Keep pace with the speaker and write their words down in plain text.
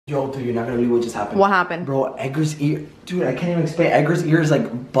Yo, dude, you're not gonna believe what just happened. What happened? Bro, Edgar's ear. Dude, I can't even explain. Edgar's ear is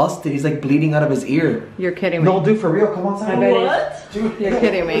like busted. He's like bleeding out of his ear. You're kidding me. No, dude, for real. Come on, son. What? Dude, You're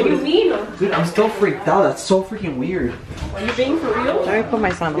kidding me. What do you mean? Dude, I'm still freaked out. That's so freaking weird. Are you being for real? Let me put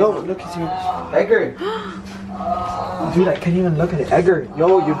my sandals Yo, on. look at you. Edgar. Dude, I can't even look at it. Edgar,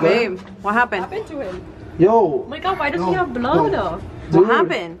 yo, you good? Babe, what happened? What happened to him? Yo. Oh my god, why does he have blood? What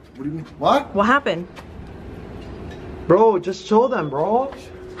happened? What do you mean? What? What happened? Bro, just show them, bro.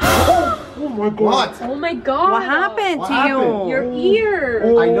 Oh my god. What? Oh my god. What happened to you? Your ear.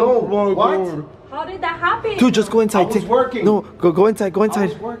 Oh, I know. my What? God. How did that happen? Dude, just go inside. I was working. No, go inside. Go inside.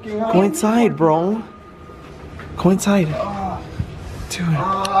 I was working out. Go inside, bro. Go inside. Dude.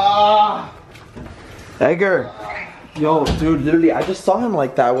 Edgar. Yo, dude, literally, I just saw him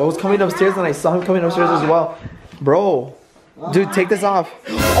like that. I was coming upstairs and I saw him coming upstairs as well. Bro. Dude, take this off.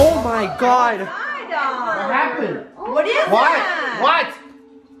 Oh my god. What happened? What is What?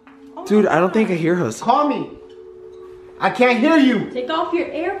 Dude, I don't think I hear us. Call me. I can't hear you. Take off your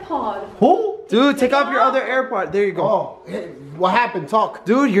AirPod. Who? Dude, take off your other AirPod. There you go. Oh, hey, what happened? Talk.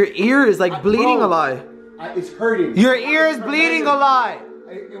 Dude, your ear is like bleeding bro. a lot. It's hurting. Your ear is bleeding a lot.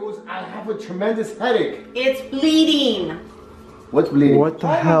 I have a tremendous headache. It's bleeding. What's bleeding? What the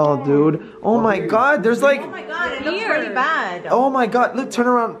hell, dude? Oh my god, there's like... Oh my god, it looks really bad. Oh my god, look, turn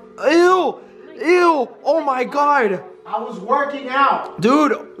around. Ew! Ew! Oh my god! I was working out.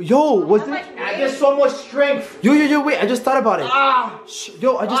 Dude, yo, was it... I get so much strength. Yo, wait, I just thought about it. Ah!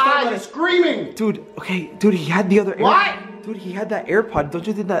 Yo, I just thought about You're it. screaming. Dude, okay, dude, he had the other ear. What? Dude, he had that AirPod. Don't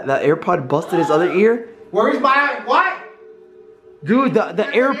you think that AirPod busted his other ear? Where is my what? Dude, the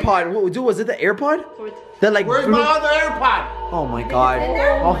AirPod. Dude, was it the AirPod? That like... Where's my other AirPod? Oh my god.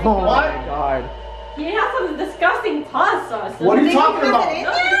 Oh my god. He has some disgusting pus. What are you talking about?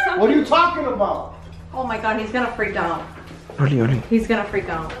 No, What are you talking about? Oh my god, he's gonna freak out. Orly. He's gonna freak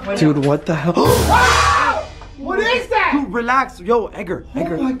out. Dude, what the hell? What is that? Dude, relax. Yo, Edgar.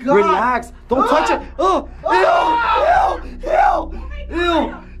 Edgar, my God. relax. Don't touch it. Oh,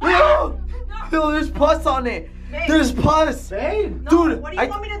 ew, there's pus on it. There's pus. Babe. Dude, What do you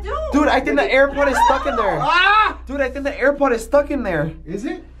want me to do? Dude, I think the AirPod is stuck in there. Ah! Dude, I think the AirPod is stuck in there. Is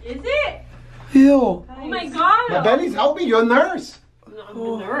it? Is it? Ew. Oh my god. My belly's helping. You're a nurse.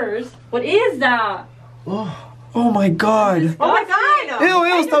 No, the nurse. What is that? Oh my god. Oh my god!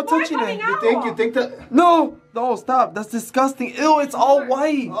 Ew, stop touching it. You think that? No, stop. That's disgusting. Ew, it's all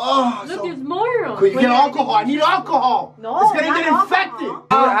white. Oh, Look, so, there's more. could you get alcohol? I need alcohol. No, it's gonna not get alcohol. infected. Dude,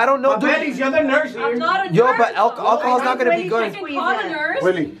 I don't know. My belly's, you're the nurse here. I'm not a nurse. Yo, but alcohol's not gonna be I good. can call a nurse.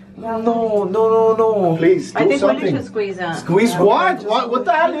 Willie, No. please do I think Willie something. should squeeze it. Squeeze what? What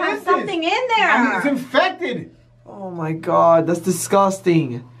the hell You is have this? something in It's there. infected. Oh my god, that's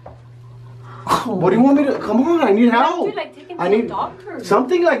disgusting. What do you want me to? Come on, I need help. Dude, like, take him I to need a doctor.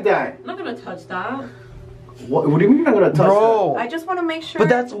 something like that. I'm not gonna touch that. What do you mean you're not gonna touch Bro. I just want to make sure. But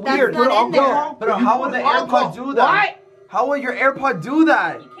that's weird. Not in there. But how would the AirPod do that? What? How would your AirPod do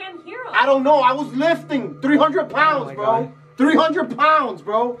that? You can't hear us. I don't know. I was lifting 300 pounds, my bro. God. 300 pounds,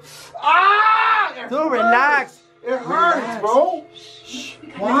 bro. Ah! It Dude, hurts. relax. It hurts, bro.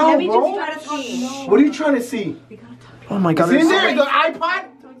 Wow, Let me just bro. try to see. What are you trying to see? Oh my god. Is in there's there the iPod? I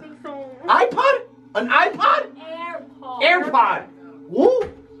think so. iPod? An iPod? AirPod. AirPod.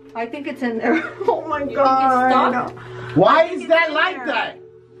 Woo? I think it's in there. Oh my think god. it's stuck? Why is that like that?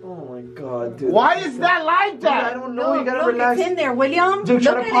 Oh my god, dude. Why is that like Dude, I that? don't know. You gotta Look, relax. it's in there, William. Dude,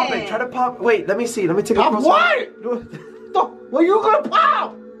 try Look to pop at it. Try to pop. Wait, let me see. Let me take a Pop closer what? look. What you gonna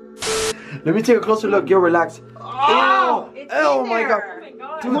pop? Let me take a closer look. Yo, relax. Oh! Ew. It's Oh in my there. god. Oh my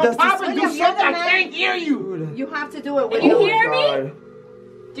god. Dude, Come that's on, pop and do William, you're something. I the man. can't hear you. Dude. You have to do it, Can you William. hear me?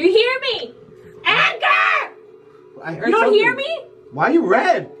 God. Do you hear me? Anger! I heard You don't something. hear me? Why are you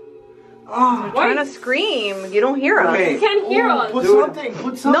red? I'm trying to scream. You don't hear us. Okay. You can't hear us. Put Dude. something.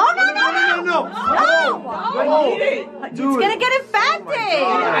 Put something. No. No. I need it. It's gonna get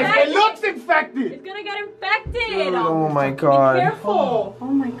infected. It looks infected. It's gonna get infected. Dude, oh my Be god. careful. Oh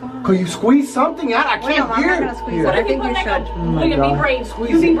my god. Could you squeeze something out? I William, can't I'm not hear. gonna squeeze it. What I if think you you put like should. a... William, God. be brave.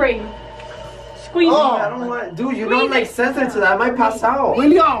 Squeeze You be it. brave. Squeeze Oh. I don't want. Dude, you know I'm like sensitive to that. I might pass out.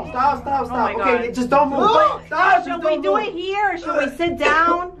 William. Stop. my Okay, God. just don't move. Oh. Stop. Should we do it here? Should we sit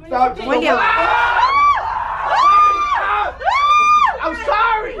down? Stop. Just William. I'm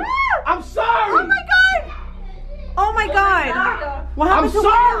sorry. I'm sorry. Oh my god! Oh my god! What I'm happened to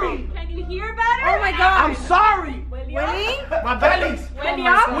sorry. William? Can you hear better? Oh my god! I'm sorry. Willie? My belly's.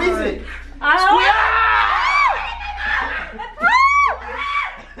 William? Squeeze it.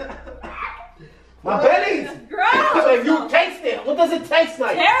 My belly's. Gross. So you taste it. What does it taste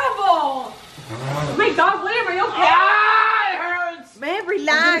like? Terrible. Oh my god, William, are you okay? Ah, it hurts. Man,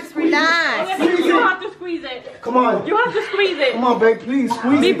 relax. Relax, relax. You have to squeeze it. Come on. You have to squeeze it. Come on, babe, please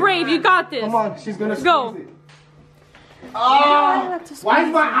squeeze it. Be brave. You got this. Come on, she's gonna squeeze Go. it. Why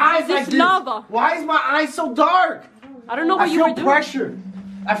is my eyes like this? lava. Why is my eyes so dark? I don't know what I you were feel doing. pressure.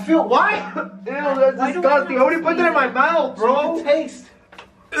 I feel why? Ew, that's disgusting. I already put that in my mouth, Bro, bro. taste.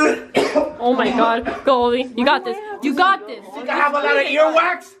 Oh my God. Go, Orly. You got this. You got this. Think I have a lot of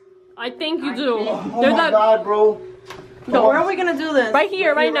earwax? I think you do. Oh There's my a God, bro. So where are we gonna do this? right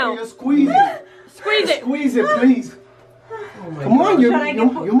here, right now. Squeeze it. Squeeze it. Squeeze it, please. Come on, you're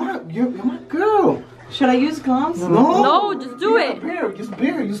my girl. Should I use gloves? No, just do it. Just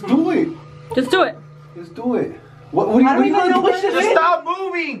do it. Just do it. Just do it. What are you I don't even know what to Just do. stop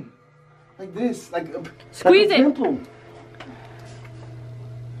moving. Like this, Squeeze like a it. pimple.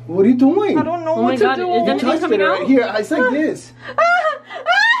 What are you doing? I don't know Oh what my to God, do. is anything Touched coming it out? right here. It's like this.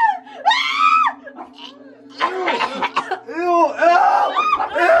 Ew, ew,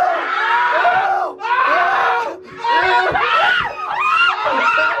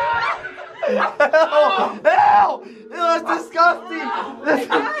 ew, that's disgusting.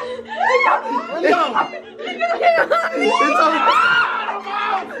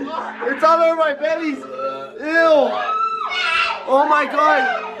 It's all over my bellies. Ew. Oh my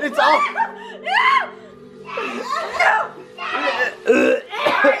God. It's all.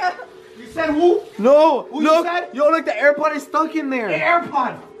 You said who? No, Who you look. said? Yo, look, the AirPod is stuck in there.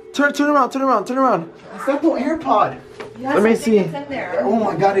 AirPod. Turn around, turn around, turn around. It's not no AirPod. Let me see. It's in there. Oh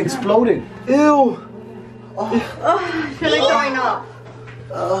my God, it exploded. Ew. Feel like throwing up.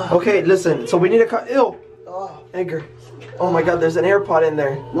 Okay, listen. So we need to cut. Ew. Edgar. Oh my God, there's an AirPod in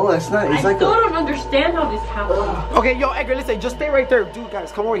there. No, that's not. It's I like still don't understand how this happened. Okay, yo, Edgar, listen. Just stay right there, dude.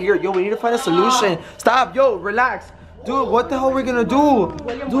 Guys, come over here. Yo, we need to find a solution. Stop. Yo, relax. Dude, what the hell are we gonna do?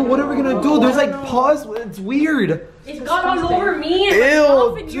 Dude, what are we gonna do? There's like pus. It's weird. It's got all over me and Ew,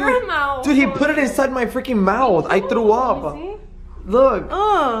 myself in your mouth. Dude, he put it inside my freaking mouth. I threw up. Look.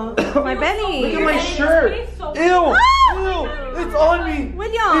 Oh, my belly. Look at my shirt. Ew. Ew. It's on me.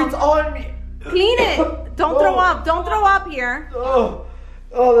 William. It's on me. Clean it. Don't throw up. Don't throw up here. Oh.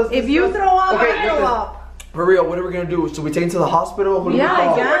 Oh, that's If you throw up, Okay, I throw listen. up. For real, what are we gonna do? Should we take him to the hospital? Who do Yeah, we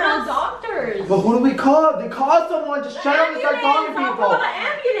call? I guess. We're not doctors. But who do we call? They call someone. Just shut up and start talking to I'll people. call the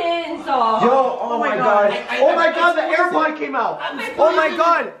ambulance. Yo, oh my God. Oh my God, the AirPod came out. Oh my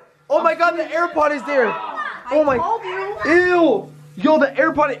God. Oh my God, the AirPod is there. Oh my. Told you. Ew. Yo, the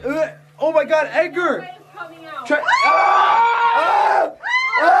AirPod. Oh my God, Edgar. It's coming out. Try.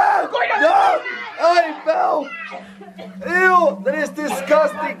 No. Oh, he fell. Ew, that is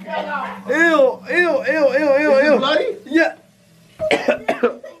disgusting. Ew, ew, ew, ew, ew, ew. bloody? Yeah.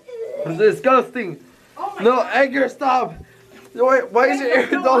 It's disgusting. No, Edgar, stop. Why is your ear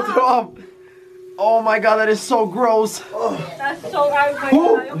don't throw up? Oh my God, that is so gross. That's so I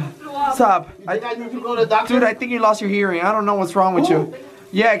almost threw up. Stop. You think I need to go to the doctor? Dude, I think you lost your hearing. I don't know what's wrong with you.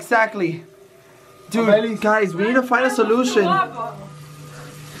 Yeah, exactly. Dude, guys, we need to find a solution.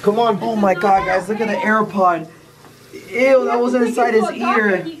 Come on. Oh my God, guys, look at the AirPod. Ew, that was inside his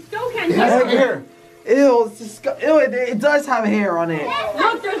ear. He still can't It has hear. hair. Ew, it's disgusting. Ew, it does have hair on it.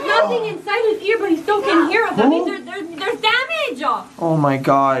 Look, there's nothing inside his ear, but he still can hear us. That means there's damage. Oh my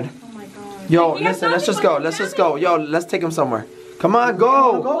God. Oh my God. Yo, He has listen, let's nothing just go. but Let's just go. Yo, let's take him somewhere. Come on,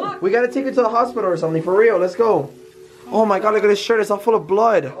 go. We gotta take him to the hospital or something, for real. Let's go. Oh my God, look at his shirt. It's all full of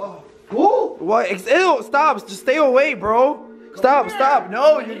blood. Who? What? Ew, stop. Just stay away, bro. Stop, stop.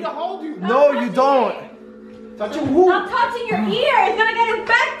 No, I need to hold you. no, you don't. Touch your who? Stop touching your ear. It's gonna get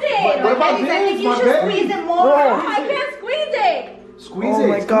infected. What about I think this? you My should belly? squeeze it more. No. I can't squeeze it. Squeeze Oh it.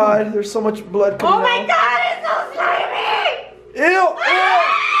 my God, there's so much blood coming Oh my out. God, it's so slimy. Ew! Ew!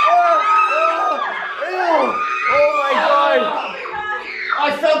 Ew! Oh my God!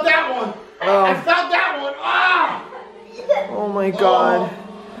 I felt that one. I Oh, felt that one. Ah! oh my God.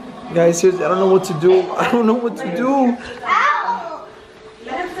 Guys, seriously, I don't know what to do. I don't know what to do.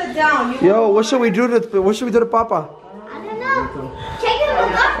 Let him sit down. Yo, what should we do to Papa? I don't know. Take it to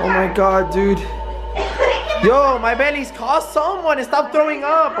the doctor. Oh my God, dude. Yo, my belly's call someone and stop throwing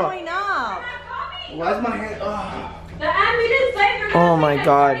up. Throwing up. Why is my hand? Ah, The ambulance said you're Oh gonna my take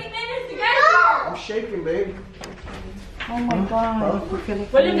God. 30 minutes to get here. I'm shaking, babe. Oh my God.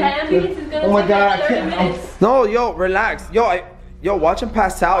 William, the ambulance is gonna Oh my take God, I like 30 can't. minutes. No, yo, relax. Yo, watch him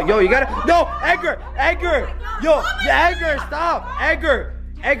pass out. Yo, you gotta. No, Edgar. Yo, Edgar, stop.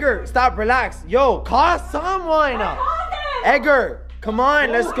 Edgar, stop. Relax. Yo, call someone. Edgar, come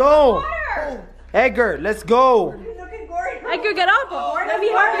on, let's go. Edgar, let's go. Looking gory. Edgar, get up. Let me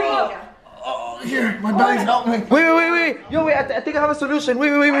help you up. Oh, here, my belly's helping me. Wait. Yo, wait, I think I have a solution.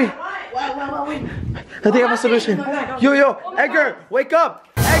 Wait. Wait. I think I have a solution. Yo, Edgar, wake up.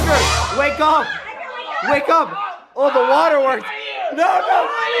 Edgar, wake up. Wake up. Oh, the water works. No. Oh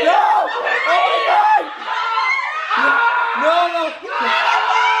my God. No.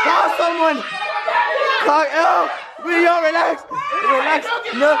 Call someone. Wait, yo, relax.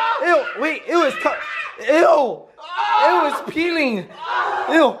 No, ew, wait, it was ew. It was peeling. Ew.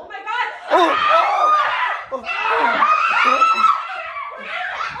 Oh my God.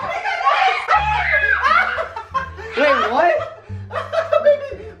 Wait, what?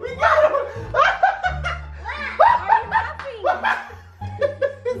 We got him.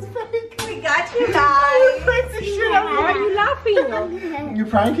 We got you guys. Why are you laughing? You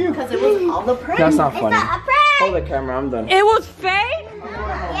prank you? Because it was all the prank. That's not funny. It's not a prank. Hold the camera, I'm done. It was fake?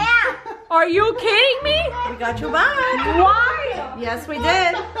 Yeah. Are you kidding me? We got you back. Why? Yes, we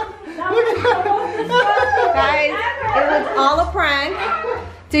did. Guys, it was all a prank.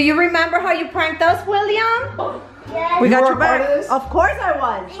 Do you remember how you pranked us, William? Yes. We got were you a part back. of this? Of course I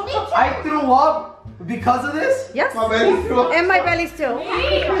was. I threw up because of this? Yes. My belly threw up. And my belly's too.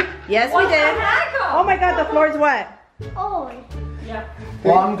 Yes, we did. Oh my God, the floor's wet. Oh.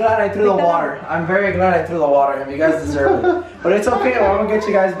 Well, I'm glad I threw the water. I'm very glad I threw the water, and you guys deserve it. But it's okay, I'm gonna get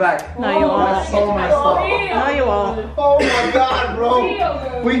you guys back. No, you won't. That's so messed up. No, you won't. Oh my God,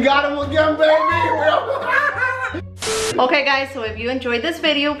 bro. We got him again, baby. Okay, guys, so if you enjoyed this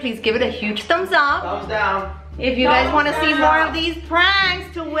video, please give it a huge thumbs up. Thumbs down. If you guys want to see more of these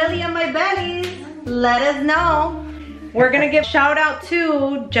pranks to Willie and my bellies, let us know. We're gonna give shout out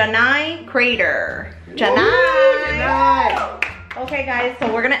to Janai Crater. Janai. Okay, guys,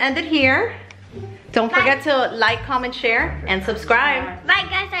 so we're gonna end it here. Don't forget to like, comment, share, and subscribe. Bye,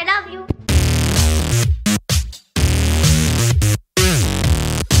 guys. I